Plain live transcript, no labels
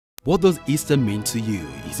What does Easter mean to you?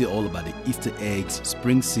 Is it all about the Easter eggs,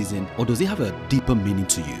 spring season, or does it have a deeper meaning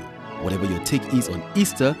to you? Whatever your take is on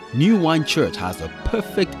Easter, New Wine Church has the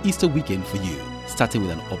perfect Easter weekend for you, starting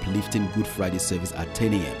with an uplifting Good Friday service at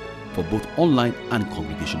 10 a.m. for both online and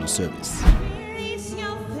congregational service.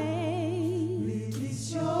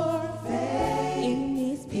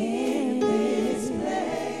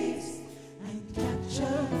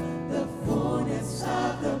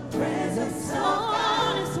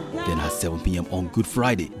 Then at 7 p.m. on Good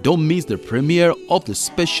Friday, don't miss the premiere of the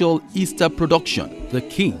special Easter production, The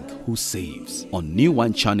King Who Saves, on New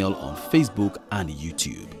Wine Channel on Facebook and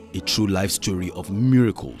YouTube. A true life story of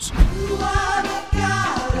miracles. You are the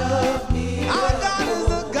God of me. Our God is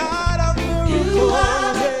the God of miracles. You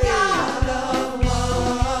are the God of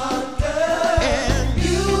wonders. And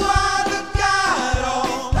you are the God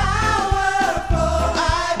all powerful,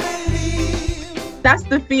 I believe. That's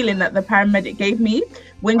the feeling that the paramedic gave me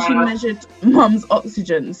when she measured Mum's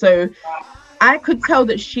oxygen. So I could tell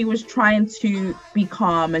that she was trying to be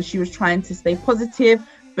calm and she was trying to stay positive,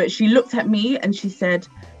 but she looked at me and she said,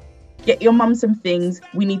 "Get your mum some things.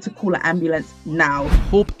 We need to call an ambulance now."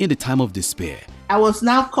 Hope in the time of despair. I was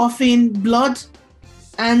now coughing blood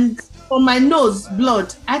and from my nose,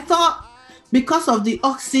 blood. I thought because of the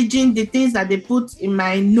oxygen, the things that they put in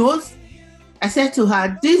my nose, I said to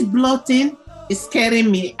her, this blood thing is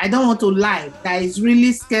scaring me. I don't want to lie. That is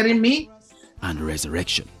really scaring me. And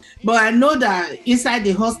resurrection. But I know that inside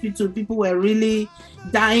the hospital, people were really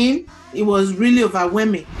dying. It was really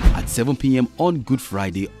overwhelming. At 7 p.m. on Good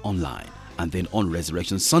Friday online, and then on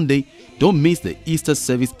Resurrection Sunday, don't miss the Easter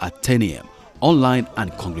service at 10 a.m. online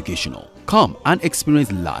and congregational. Come and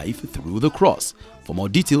experience life through the cross. For more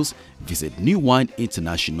details, visit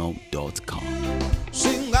newwineinternational.com.